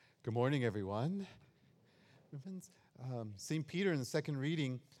Good morning, everyone. St. Peter in the second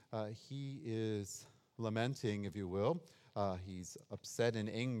reading, he is lamenting, if you will. He's upset and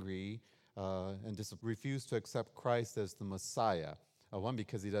angry and just refused to accept Christ as the Messiah. One,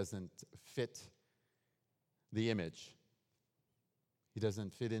 because he doesn't fit the image. He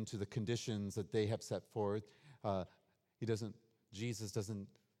doesn't fit into the conditions that they have set forth. Jesus doesn't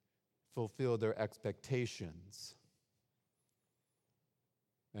fulfill their expectations.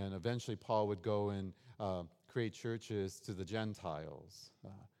 And eventually Paul would go and create churches to the Gentiles.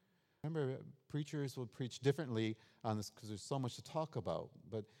 Remember, preachers will preach differently on this because there's so much to talk about.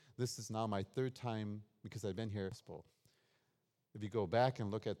 But this is now my third time because I've been here. If you go back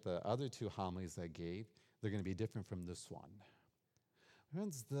and look at the other two homilies I gave, they're going to be different from this one.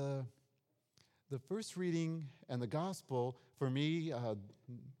 Friends, the first reading and the gospel, for me,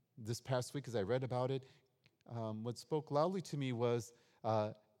 this past week as I read about it, what spoke loudly to me was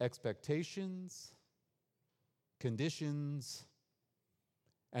expectations, conditions,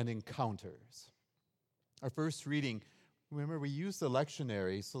 and encounters. Our first reading, remember we use the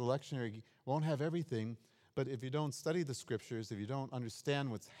lectionary, so the lectionary won't have everything, but if you don't study the scriptures, if you don't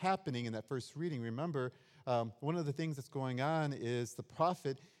understand what's happening in that first reading, remember one of the things that's going on is the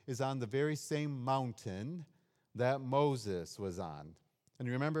prophet is on the very same mountain that Moses was on. And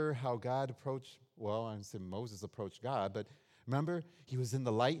you remember how God approached, well, I didn't say Moses approached God, but remember, he was in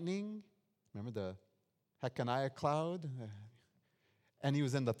the lightning. Remember the Shekinah cloud? And he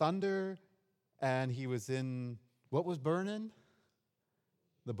was in the thunder. And he was in, what was burning?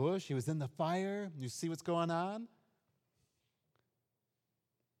 The bush. He was in the fire. You see what's going on?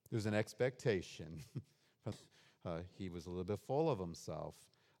 There's an expectation. He was a little bit full of himself.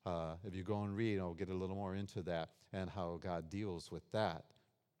 If you go and read, I'll get a little more into that and how God deals with that.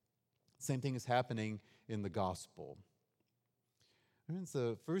 Same thing is happening in the gospel. It's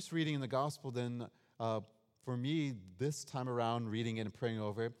the first reading in the gospel, then, for me, this time around, reading it and praying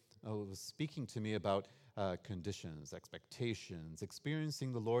over it, was speaking to me about conditions, expectations,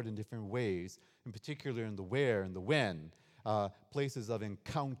 experiencing the Lord in different ways, in particular in the where and the when, places of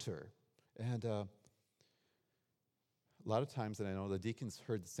encounter. And a lot of times, and I know the deacons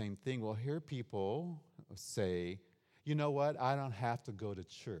heard the same thing, we'll hear people say, you know what, I don't have to go to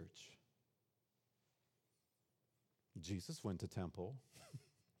church. Jesus went to temple.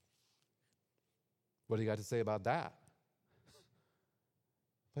 What do you got to say about that?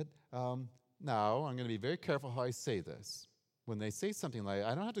 But now I'm going to be very careful how I say this. When they say something like,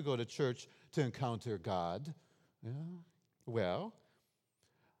 I don't have to go to church to encounter God. Yeah, well,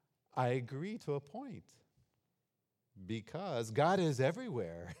 I agree to a point. Because God is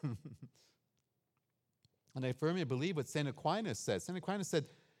everywhere. And I firmly believe what St. Aquinas said. St. Aquinas said,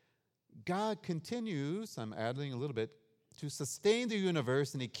 God continues, I'm adding a little bit, to sustain the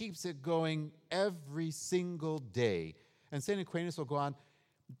universe, and he keeps it going every single day. And St. Aquinas will go on,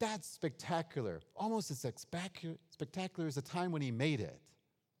 that's spectacular. Almost as spectacular as the time when he made it.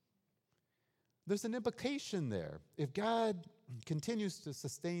 There's an implication there. If God continues to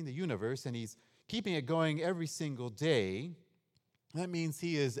sustain the universe and he's keeping it going every single day, that means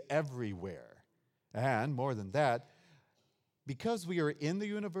he is everywhere. And more than that, because we are in the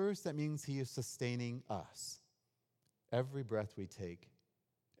universe, that means he is sustaining us. Every breath we take,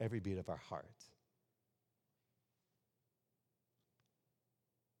 every beat of our heart.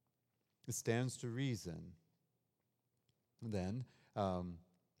 It stands to reason. Then,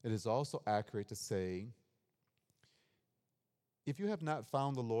 it is also accurate to say, if you have not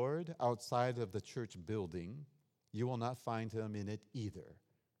found the Lord outside of the church building, you will not find him in it either.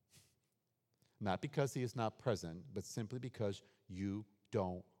 Not because he is not present, but simply because you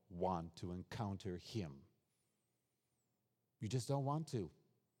don't want to encounter him. You just don't want to.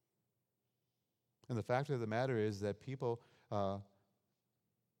 And the fact of the matter is that people, my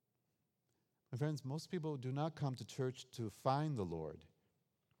friends, most people do not come to church to find the Lord.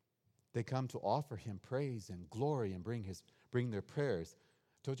 They come to offer him praise and glory and bring their prayers.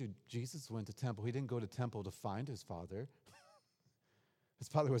 I told you, Jesus went to temple. He didn't go to temple to find his Father. His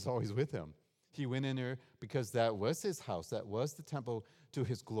Father was always with him. He went in there because that was his house. That was the temple to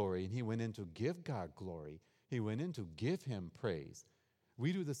his glory. And he went in to give God glory. He went in to give him praise.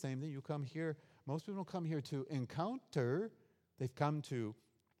 We do the same thing. You come here, most people don't come here to encounter. They've come to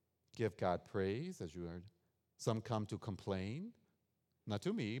give God praise, as you heard. Some come to complain, not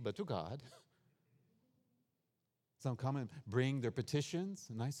to me, but to God. Some come and bring their petitions,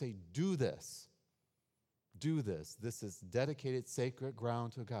 and I say, do this. Do this. This is dedicated, sacred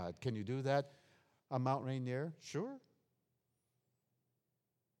ground to God. Can you do that on Mount Rainier? Sure.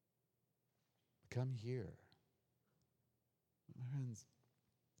 Come here. Friends,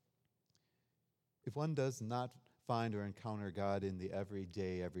 If one does not find or encounter God in the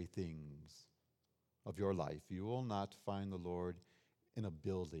everyday everythings of your life, you will not find the Lord in a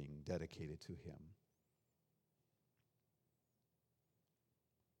building dedicated to him.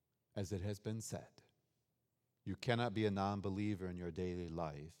 As it has been said, you cannot be a non-believer in your daily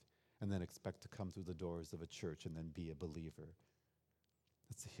life and then expect to come through the doors of a church and then be a believer.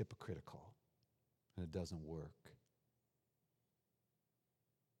 That's hypocritical, and it doesn't work.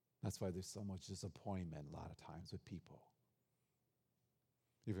 That's why there's so much disappointment a lot of times with people.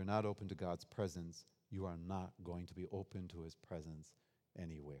 If you're not open to God's presence, you are not going to be open to his presence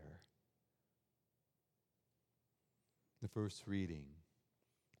anywhere. The first reading,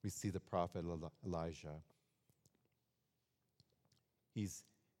 we see the prophet Elijah. He's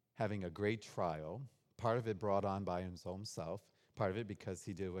having a great trial, part of it brought on by his own self, part of it because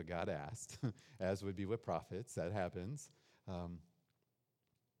he did what God asked, as would be with prophets. That happens.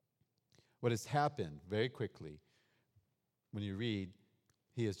 What has happened very quickly, when you read,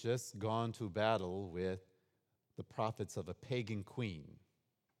 he has just gone to battle with the prophets of a pagan queen,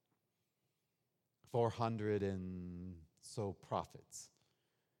 400 and so prophets.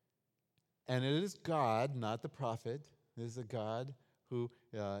 And it is God, not the prophet. It is a God who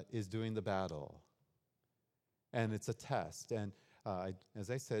is doing the battle. And it's a test. And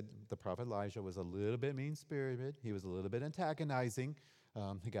as I said, the prophet Elijah was a little bit mean-spirited. He was a little bit antagonizing.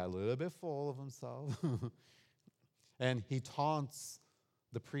 He got a little bit full of himself. And he taunts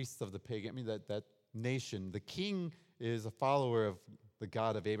the priests of the pagan, that nation. The king is a follower of the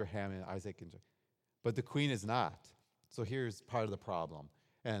God of Abraham and Isaac, but the queen is not. So here's part of the problem.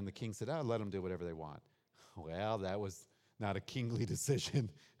 And the king said, let them do whatever they want. Well, that was not a kingly decision.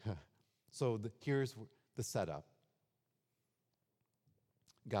 So here's the setup.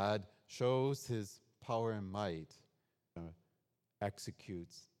 God shows his power and might,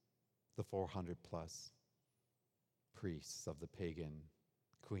 executes the 400 plus priests of the pagan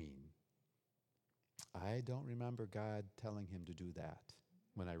queen. I don't remember God telling him to do that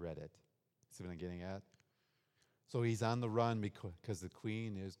when I read it. See what I'm getting at? So he's on the run because the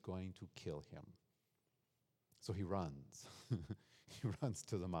queen is going to kill him. So he runs. He runs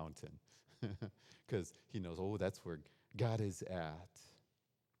to the mountain because he knows, that's where God is at.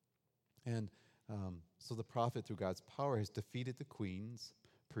 And so the prophet, through God's power, has defeated the queen's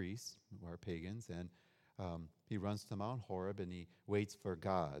priests, who are pagans, and he runs to Mount Horeb and he waits for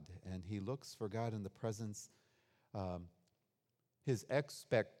God. And he looks for God in the presence. His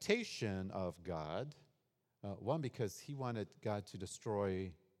expectation of God, one, because he wanted God to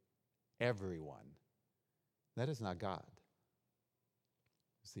destroy everyone. That is not God.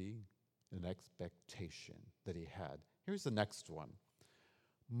 See, an expectation that he had. Here's the next one.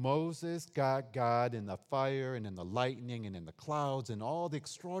 Moses got God in the fire and in the lightning and in the clouds and all the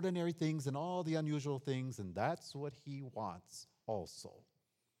extraordinary things and all the unusual things, and that's what he wants also.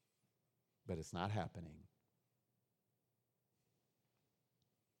 But it's not happening.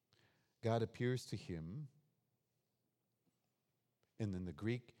 God appears to him, and in the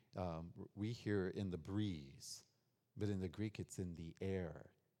Greek, we hear in the breeze, but in the Greek it's in the air,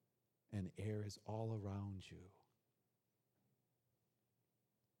 and air is all around you.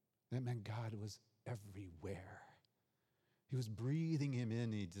 That meant God was everywhere. He was breathing him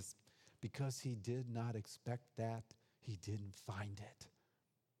in. Because he did not expect that, he didn't find it.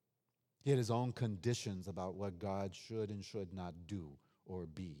 He had his own conditions about what God should and should not do or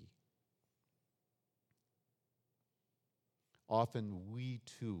be. Often we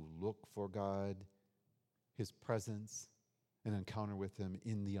too look for God, his presence, an encounter with him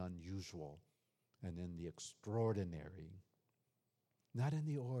in the unusual and in the extraordinary. Not in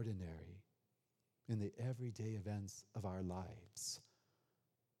the ordinary, in the everyday events of our lives.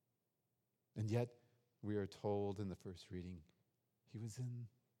 And yet, we are told in the first reading, he was in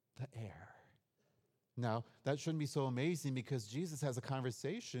the air. Now, that shouldn't be so amazing because Jesus has a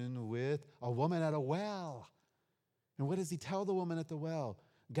conversation with a woman at a well. And what does he tell the woman at the well?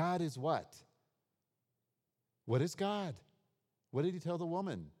 God is what? What is God? What did he tell the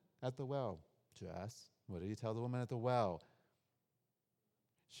woman at the well? Jess, what did he tell the woman at the well?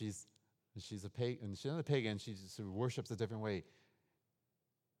 She's a pagan. She's not a pagan. She just worships a different way.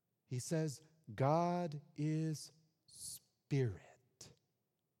 He says, God is spirit.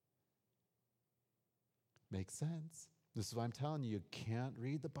 Makes sense. This is what I'm telling you. You can't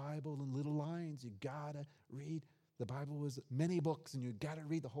read the Bible in little lines. You got to read. The Bible was many books, and you got to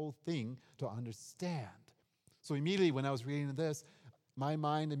read the whole thing to understand. So immediately when I was reading this, my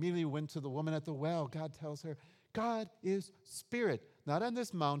mind immediately went to the woman at the well. God tells her, God is spirit. Not on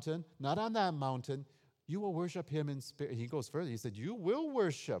this mountain, not on that mountain. You will worship him in spirit. He goes further. He said, you will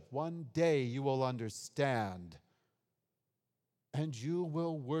worship. One day you will understand. And you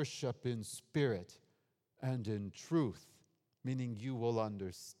will worship in spirit and in truth, meaning you will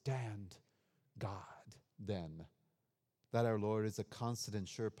understand God then. That our Lord is a constant and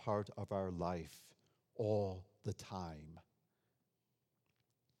sure part of our life all the time.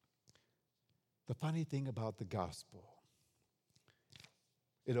 The funny thing about the gospel,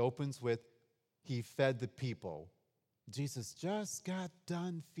 it opens with, he fed the people. Jesus just got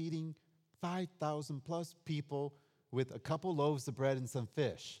done feeding 5,000 plus people with a couple loaves of bread and some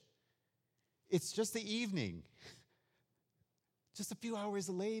fish. It's just the evening. Just a few hours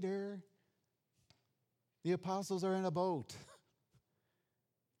later, the apostles are in a boat.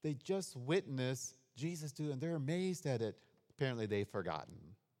 They just witnessed Jesus do, and they're amazed at it. Apparently, they've forgotten.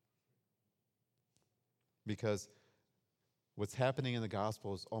 Because what's happening in the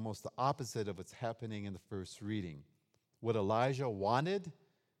gospel is almost the opposite of what's happening in the first reading. What Elijah wanted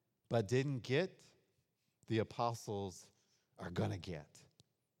but didn't get, the apostles are going to get.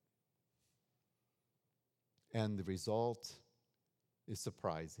 And the result is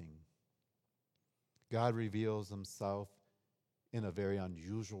surprising. God reveals himself in a very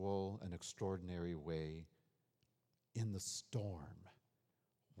unusual and extraordinary way in the storm,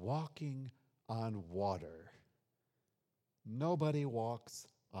 walking on water. Nobody walks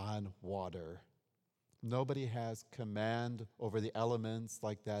on water. Nobody has command over the elements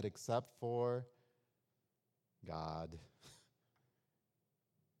like that except for God.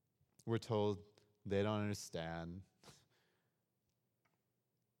 We're told they don't understand.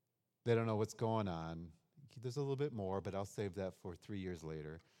 They don't know what's going on. There's a little bit more, but I'll save that for 3 years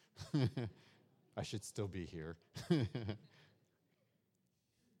later. I should still be here.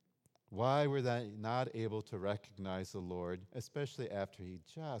 Why were they not able to recognize the Lord, especially after he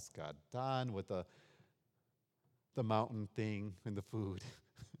just got done with the mountain thing and the food?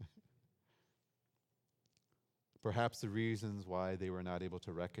 Perhaps the reasons why they were not able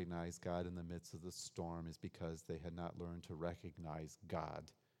to recognize God in the midst of the storm is because they had not learned to recognize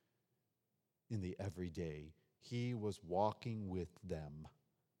God in the everyday. He was walking with them.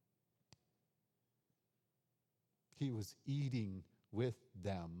 He was eating with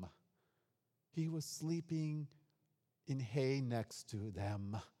them. He was sleeping in hay next to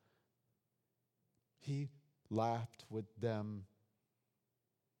them. He laughed with them,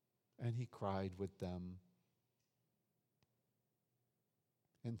 and he cried with them.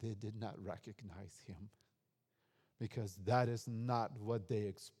 And they did not recognize him, because that is not what they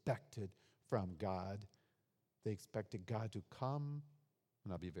expected from God. They expected God to come,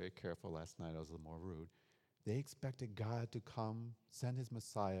 and I'll be very careful, last night I was a little more rude. They expected God to come, send his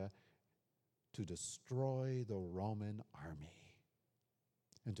Messiah to destroy the Roman army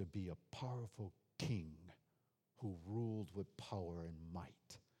and to be a powerful king who ruled with power and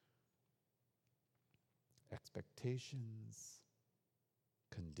might. Expectations,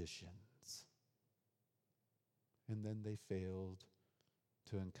 conditions. And then they failed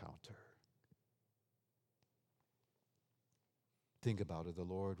to encounter. Think about it. The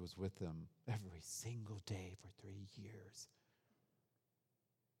Lord was with them every single day for 3 years.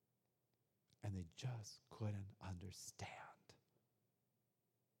 And they just couldn't understand.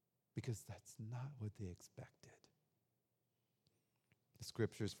 Because that's not what they expected. The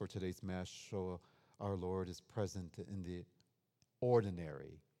scriptures for today's Mass show our Lord is present in the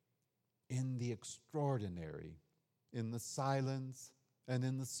ordinary, in the extraordinary, in the silence and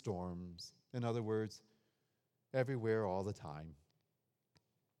in the storms. In other words, everywhere all the time.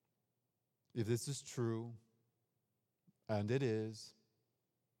 If this is true, and it is,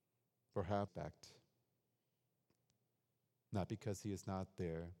 perhaps not because he is not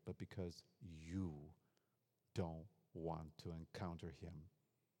there, but because you don't want to encounter him.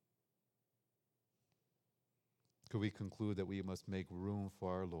 Could we conclude that we must make room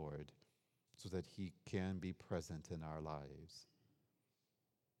for our Lord so that he can be present in our lives?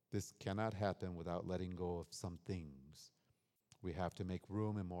 This cannot happen without letting go of some things. We have to make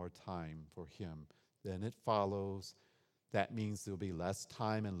room and more time for him. Then it follows that means there will be less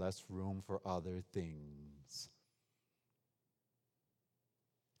time and less room for other things.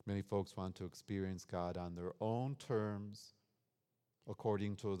 Many folks want to experience God on their own terms,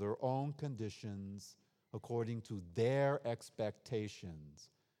 according to their own conditions, according to their expectations,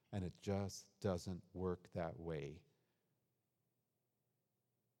 and it just doesn't work that way.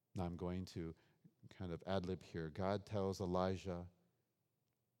 Now I'm going to kind of ad-lib here. God tells Elijah,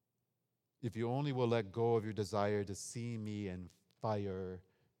 if you only will let go of your desire to see me in fire,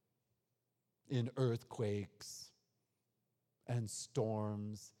 in earthquakes and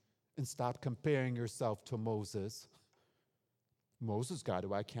storms and stop comparing yourself to Moses. Moses got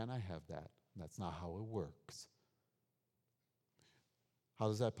it. Why can't I have that? That's not how it works. How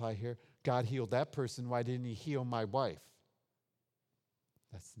does that apply here? God healed that person. Why didn't he heal my wife?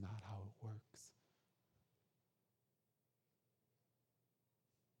 That's not how it works.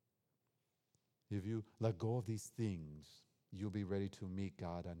 If you let go of these things, you'll be ready to meet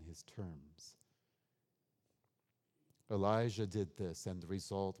God on his terms. Elijah did this, and the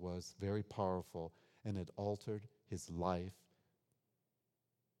result was very powerful, and it altered his life.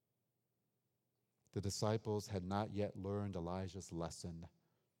 The disciples had not yet learned Elijah's lesson.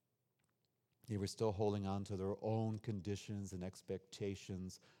 They were still holding on to their own conditions and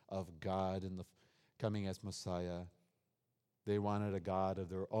expectations of God and the coming as Messiah. They wanted a God of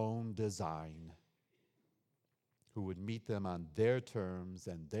their own design who would meet them on their terms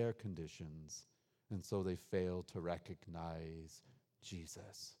and their conditions. And so they failed to recognize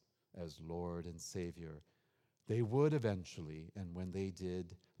Jesus as Lord and Savior. They would eventually, and when they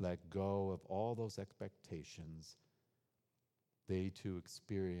did let go of all those expectations, they too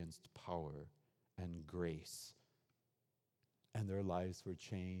experienced power and grace, and their lives were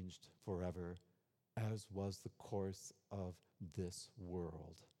changed forever, as was the course of this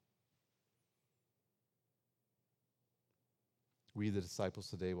world. We, the disciples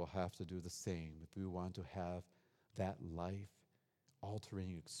today, will have to do the same if we want to have that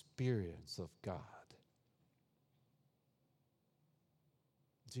life-altering experience of God.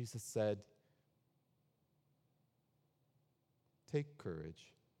 Jesus said, "Take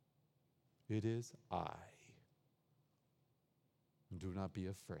courage. It is I. Do not be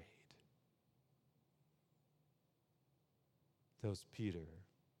afraid." Tells Peter,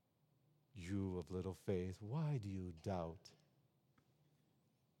 "You of little faith, why do you doubt?"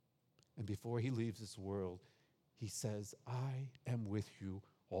 And before he leaves this world, he says, "I am with you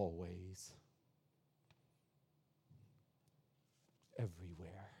always."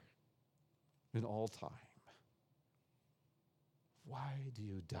 Everywhere, in all time. Why do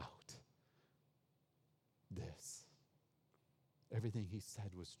you doubt this? Everything he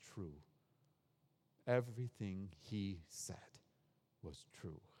said was true. Everything he said was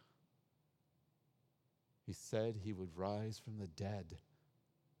true. He said he would rise from the dead.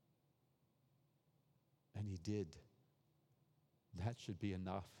 And he did. That should be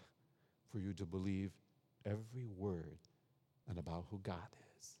enough for you to believe every word and about who God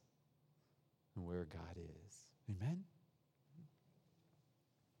is and where God is. Amen?